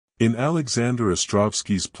In Aleksandr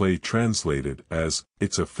Ostrovsky's play translated as,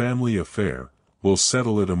 "It's a family affair, we'll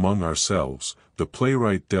settle it among ourselves," the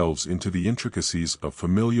playwright delves into the intricacies of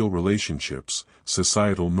familial relationships,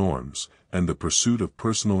 societal norms, and the pursuit of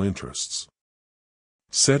personal interests.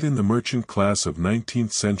 Set in the merchant class of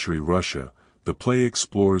 19th-century Russia, the play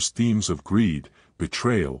explores themes of greed,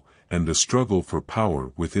 betrayal, and the struggle for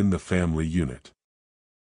power within the family unit.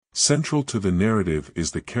 Central to the narrative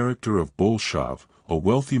is the character of Bolshov, a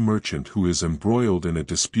wealthy merchant who is embroiled in a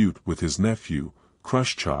dispute with his nephew,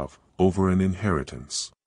 Khrushchov, over an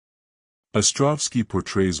inheritance. Ostrovsky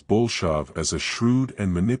portrays Bolshov as a shrewd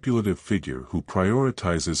and manipulative figure who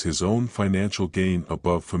prioritizes his own financial gain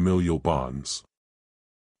above familial bonds.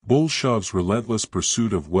 Bolshov's relentless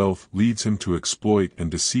pursuit of wealth leads him to exploit and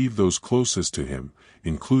deceive those closest to him,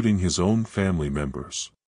 including his own family members.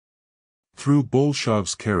 Through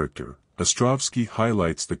Bolshov's character, Ostrovsky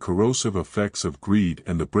highlights the corrosive effects of greed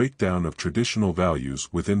and the breakdown of traditional values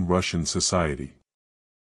within Russian society.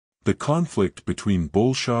 The conflict between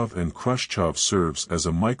Bolshov and Khrushchev serves as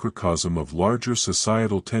a microcosm of larger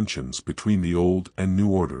societal tensions between the old and new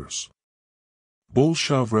orders.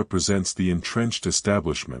 Bolshov represents the entrenched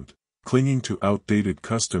establishment, clinging to outdated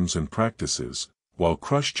customs and practices, while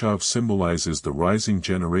Khrushchev symbolizes the rising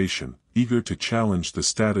generation, eager to challenge the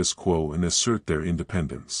status quo and assert their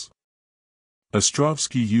independence.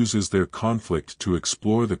 Ostrovsky uses their conflict to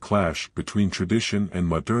explore the clash between tradition and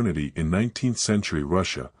modernity in 19th-century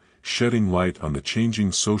Russia, shedding light on the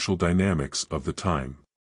changing social dynamics of the time.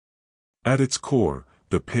 At its core,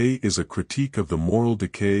 the play is a critique of the moral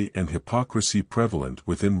decay and hypocrisy prevalent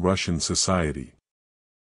within Russian society.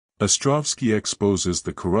 Ostrovsky exposes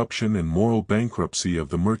the corruption and moral bankruptcy of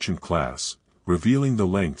the merchant class, revealing the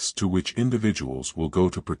lengths to which individuals will go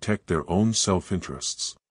to protect their own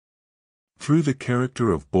self-interests. Through the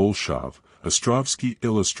character of Bolshov, Ostrovsky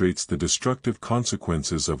illustrates the destructive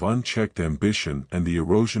consequences of unchecked ambition and the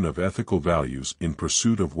erosion of ethical values in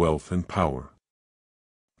pursuit of wealth and power.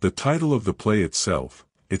 The title of the play itself,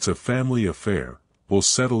 "It's a Family Affair, We'll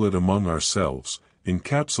Settle It Among Ourselves,"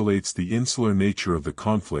 encapsulates the insular nature of the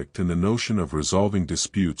conflict and the notion of resolving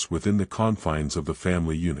disputes within the confines of the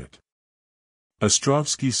family unit.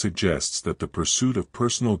 Ostrovsky suggests that the pursuit of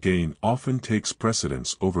personal gain often takes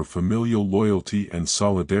precedence over familial loyalty and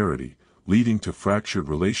solidarity, leading to fractured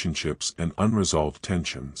relationships and unresolved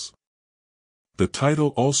tensions. The title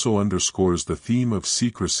also underscores the theme of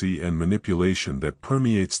secrecy and manipulation that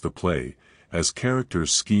permeates the play, as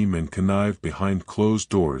characters scheme and connive behind closed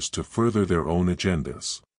doors to further their own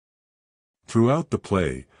agendas. Throughout the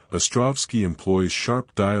play, Ostrovsky employs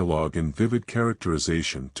sharp dialogue and vivid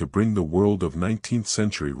characterization to bring the world of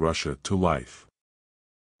 19th-century Russia to life.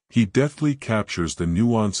 He deftly captures the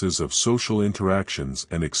nuances of social interactions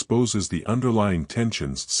and exposes the underlying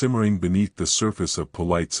tensions simmering beneath the surface of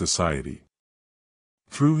polite society.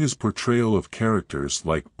 Through his portrayal of characters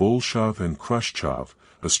like Bolshov and Khrushchev,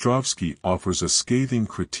 Ostrovsky offers a scathing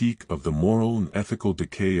critique of the moral and ethical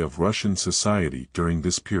decay of Russian society during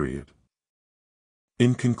this period.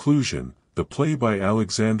 In conclusion, the play by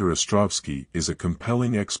Aleksandr Ostrovsky is a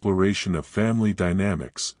compelling exploration of family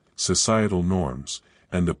dynamics, societal norms,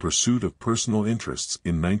 and the pursuit of personal interests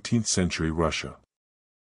in 19th-century Russia.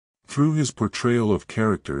 Through his portrayal of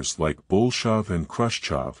characters like Bolshov and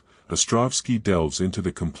Khrushchev, Ostrovsky delves into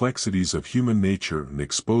the complexities of human nature and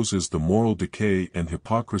exposes the moral decay and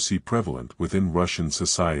hypocrisy prevalent within Russian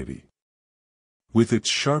society. With its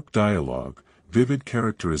sharp dialogue, vivid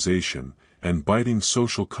characterization, and biting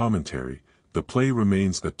social commentary, the play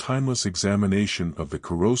remains a timeless examination of the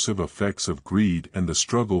corrosive effects of greed and the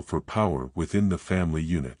struggle for power within the family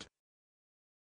unit.